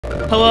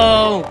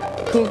Hello,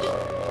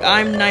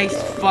 I'm nice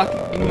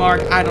fucking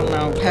Mark. I don't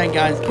know. Hey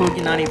guys,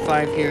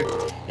 Cookie95 here.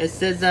 It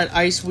says that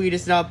Iceweed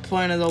is not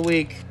plant of the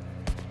week.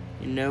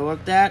 You know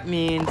what that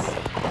means.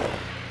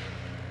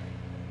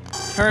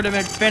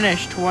 Tournament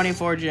finished.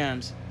 24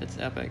 gems. It's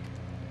epic.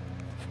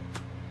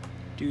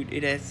 Dude,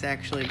 it is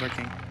actually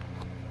working.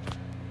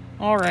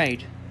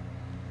 Alright.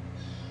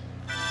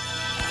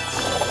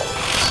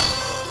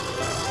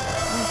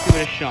 Let's give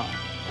it a shot.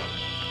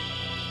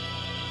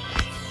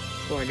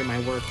 Before I do my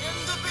work.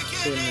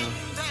 Soon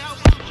enough.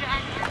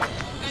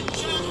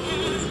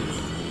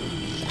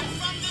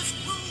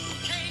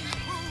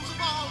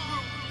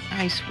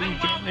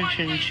 Iceweed damage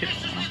and shit.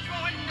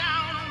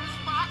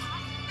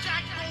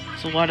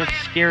 It's a lot of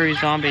scary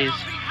zombies.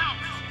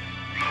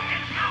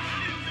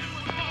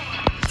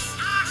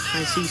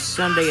 I see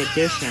Sunday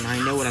edition. I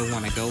know what I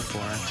want to go for.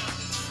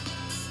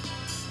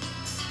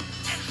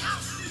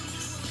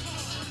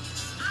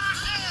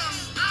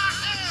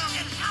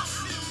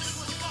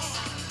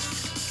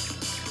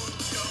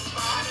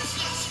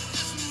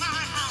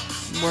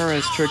 Where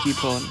is Turkey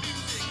Pulling?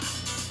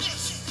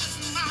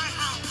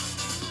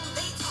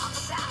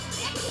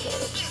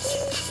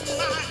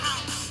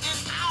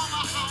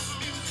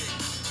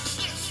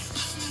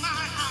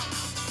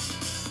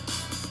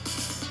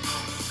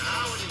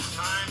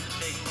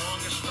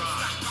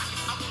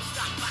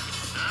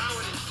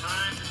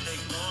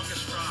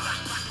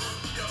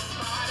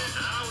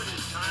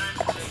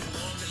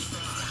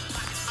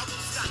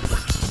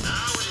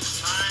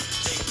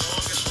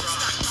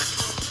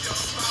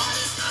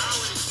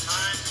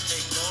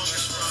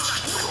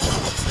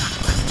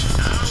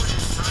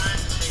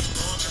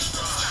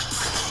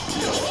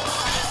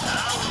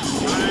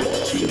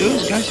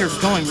 Those guys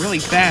are going really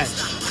fast.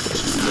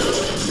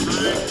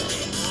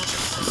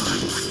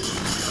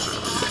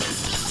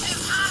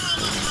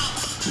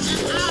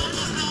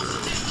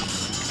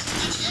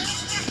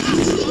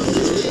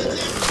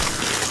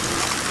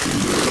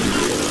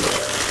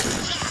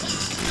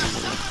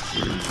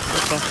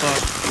 What the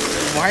fuck?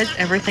 Why is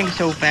everything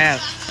so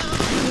fast?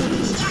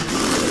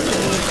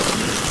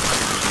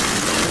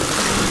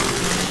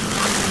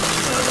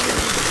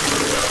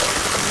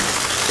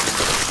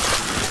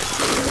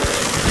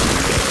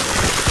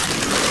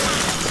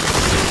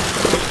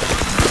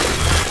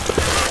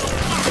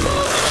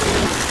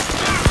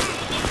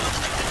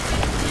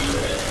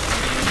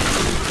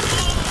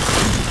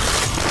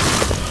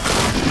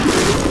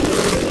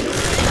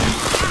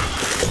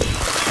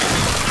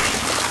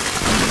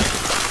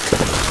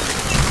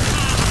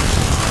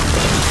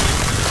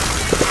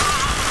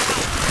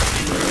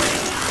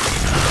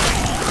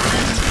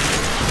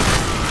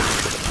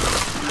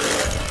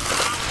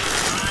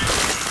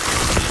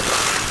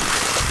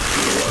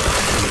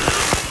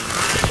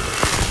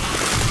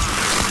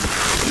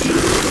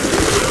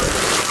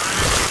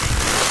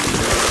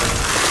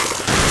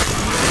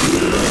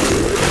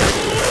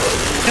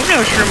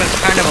 Shroom is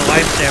kind of a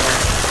lifesaver.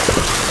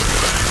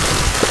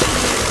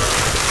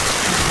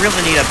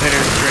 Really need a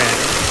better strat.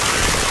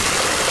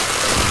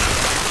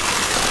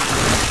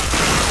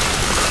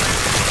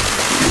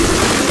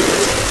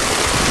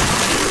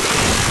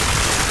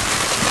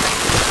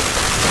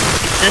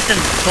 This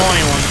didn't pull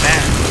anyone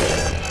back.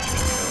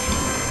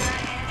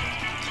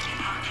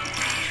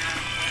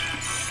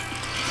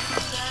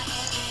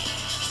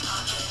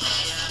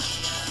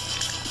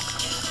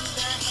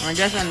 I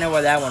guess I know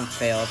why that one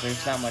failed.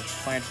 There's not much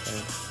plant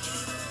food.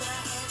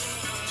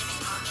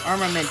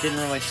 Armament didn't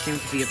really seem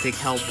to be a big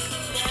help.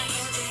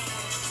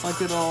 Like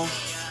at all.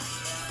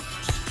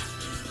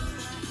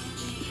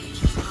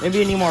 Maybe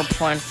you need more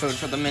plant food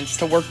for the mints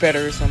to work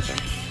better or something.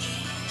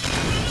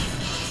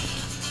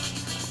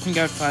 You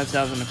got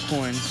 5,000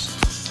 coins.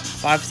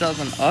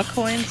 5,000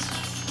 coins?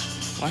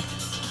 What?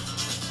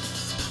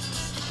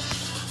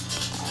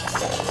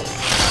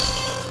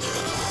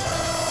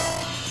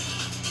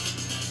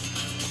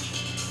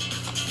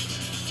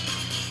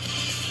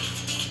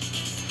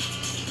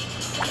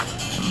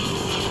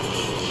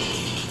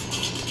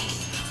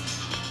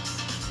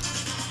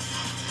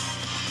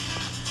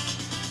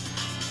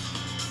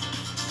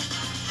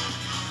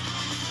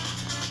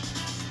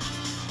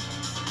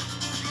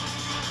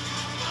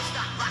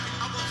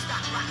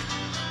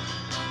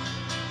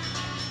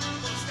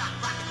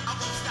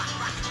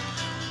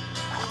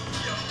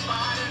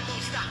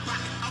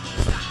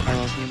 I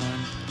love you, man.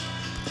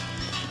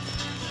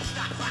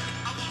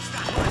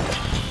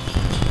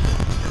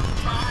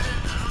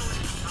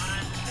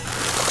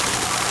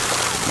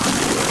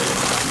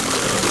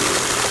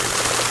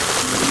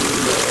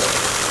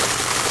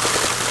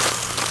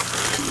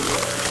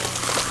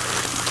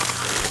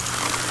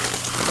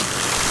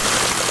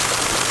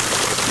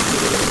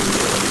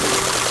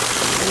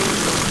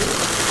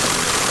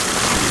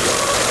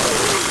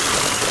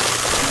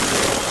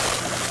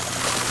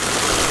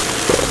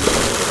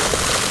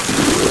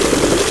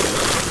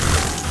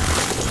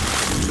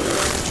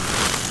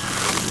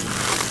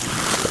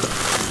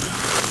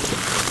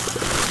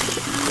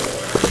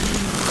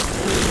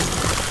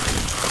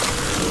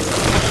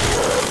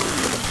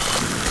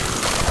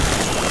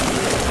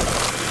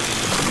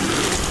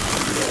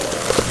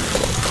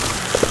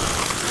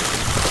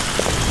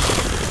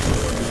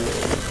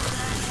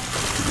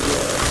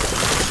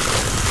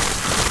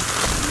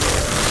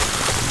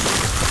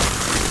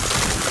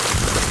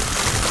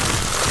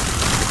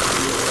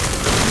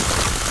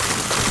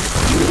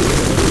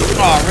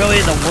 Oh, really?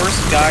 The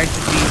worst guy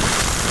to be...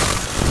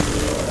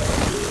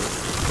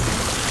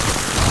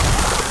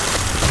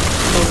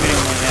 Still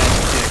getting my ass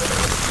kicked.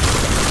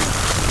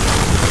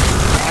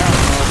 I don't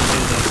know how to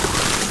do this.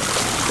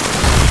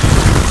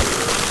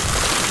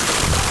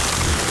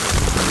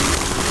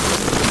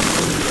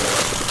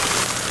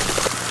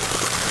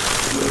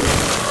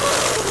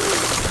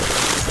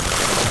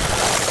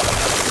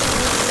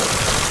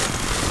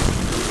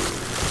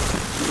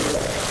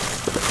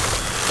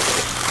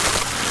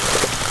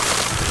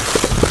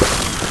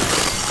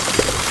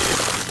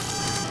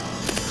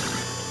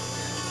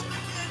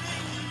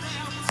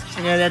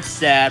 Yeah, that's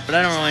sad, but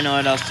I don't really know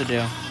what else to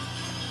do.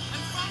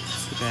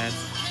 Too bad.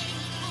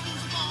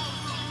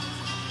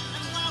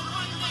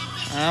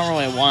 I don't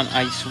really want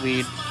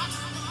Iceweed.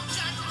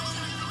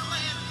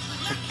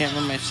 I can't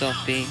let myself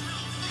be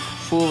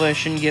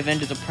foolish and give in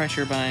to the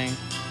pressure buying.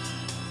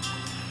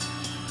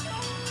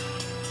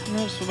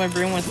 No, so my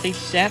brain wants to take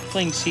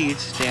sapling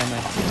seeds, damn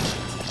it.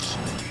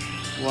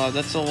 Wow,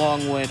 that's a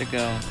long way to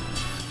go.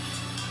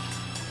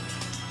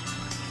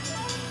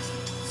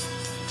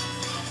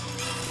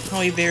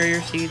 Holy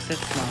barrier seeds,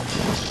 that's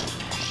nonsense.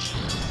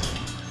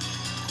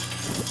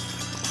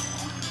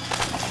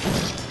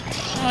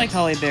 I like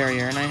Holly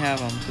Barrier, and I have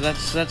them,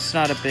 so that's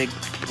not a big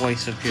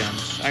waste of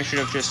gems. I should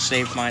have just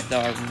saved my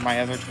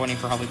other 20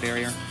 for Holly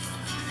Barrier.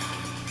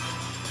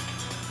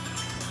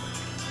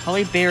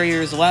 Holly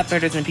Barrier is a lot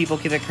better than people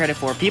give it credit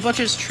for. People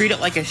just treat it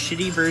like a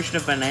shitty version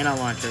of Banana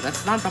Launcher.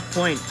 That's not the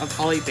point of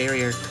Holly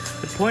Barrier.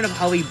 The point of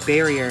Holly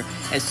Barrier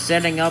is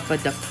setting up a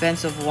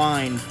defensive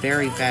line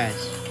very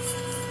fast.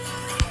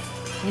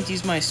 I need to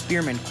use my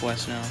Spearman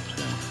quest now,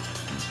 too.